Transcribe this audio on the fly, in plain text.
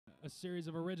series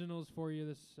of originals for you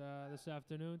this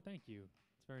afternoon. Thank you.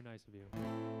 It's very nice of you.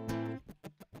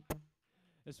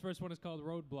 This first one is called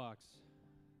Roadblocks.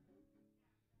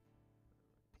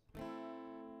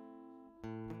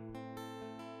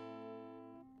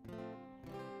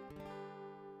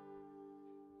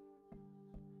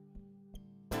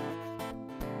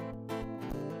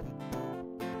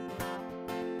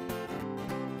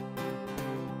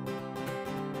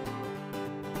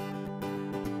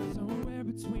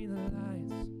 Between the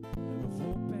lines of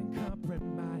hope and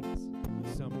compromise,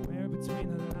 somewhere between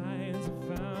the lines I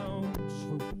found the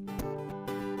truth.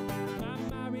 My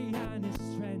Marianas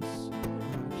Trench,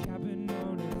 my cabin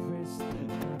on Everest,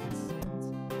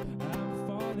 I'm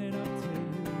falling up to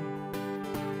you.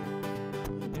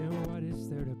 And what is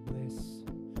there to bliss?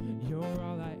 You're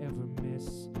all I ever miss.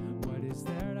 What is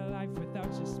there to life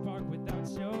without your spark, without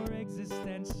your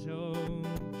existential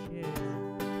kiss?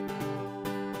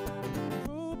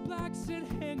 And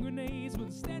hand grenades, but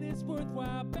instead it's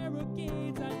worthwhile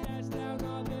barricades. I dash down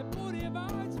all their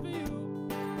boulevards for you.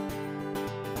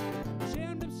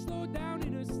 Jammed up, slowed down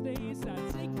interstates. I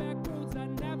take back roads I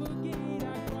navigate.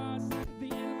 I cross the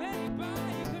Atlantic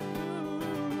by canoe,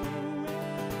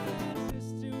 and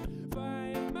just to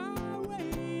find my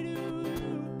way to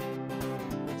you,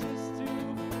 just to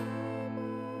find my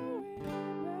way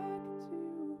back to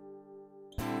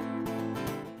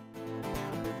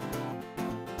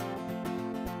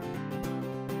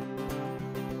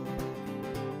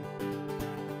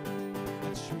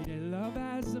you. Love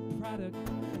as a product,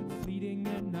 fleeting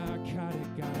and narcotic.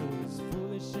 I was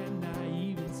foolish and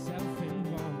naive and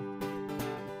self-involved.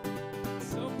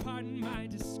 So pardon my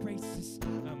disgraces,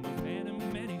 I'm a man of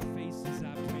many faces.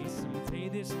 I pray someday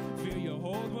this fear you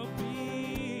hold will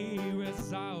be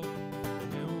resolved.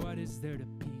 And what is there to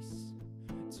peace?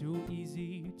 Too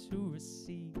easy to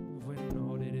receive when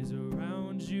all that is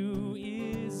around you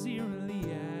is eerily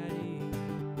at ease.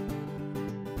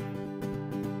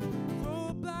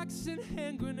 And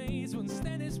hand grenades, one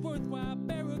stand is worthwhile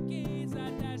barricades.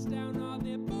 I dash down all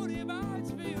their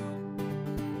boulevards for you.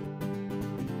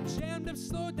 Jammed up,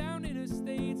 slowed down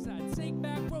interstates. I take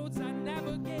back roads I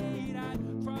navigate. I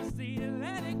cross the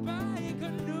Atlantic by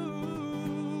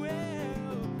canoe,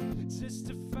 well, just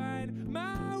to find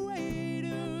my way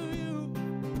to you,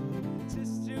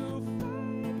 just to find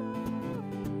my way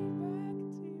back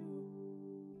to you.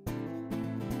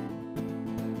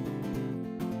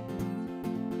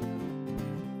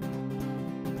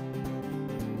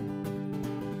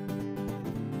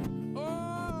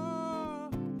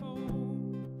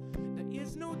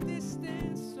 No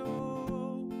distance,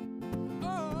 oh,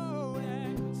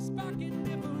 that spark and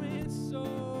difference, so,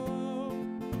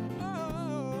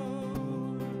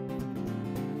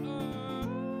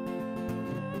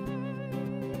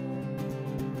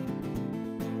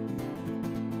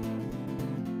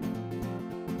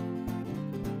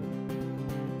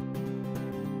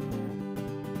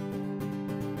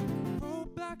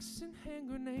 roadblocks and hand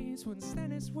grenades, one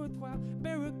stand is worthwhile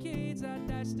barricades. I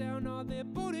dash down all their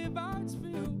boulevards for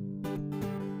you.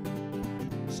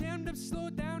 Jammed up,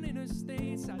 slowed down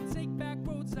interstates. I take back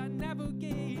roads I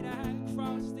navigate. I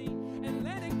cross the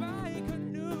Atlantic by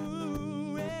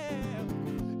canoe, yeah,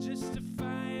 just to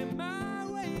find my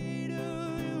way to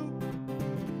you,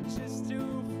 just to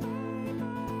find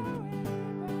my way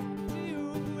back to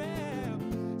you, yeah,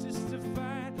 just to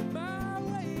find my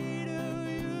way to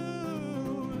you,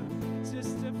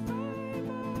 just to find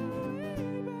my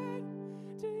way back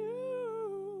to you.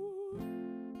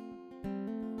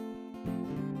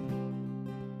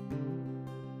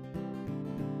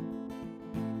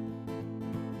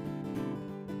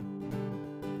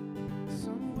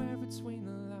 Between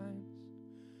the lines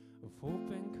of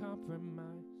hope and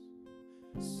compromise,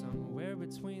 somewhere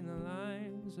between the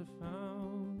lines I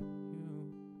found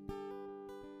you.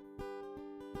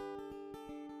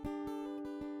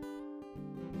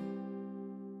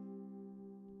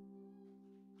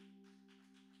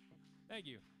 Thank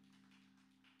you.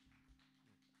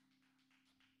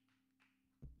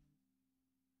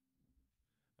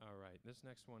 All right, this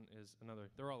next one is another,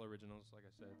 they're all originals, like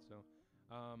I said, so.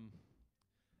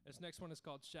 This next one is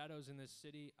called Shadows in This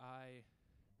City. I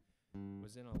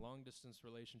was in a long-distance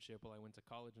relationship while I went to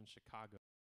college in Chicago.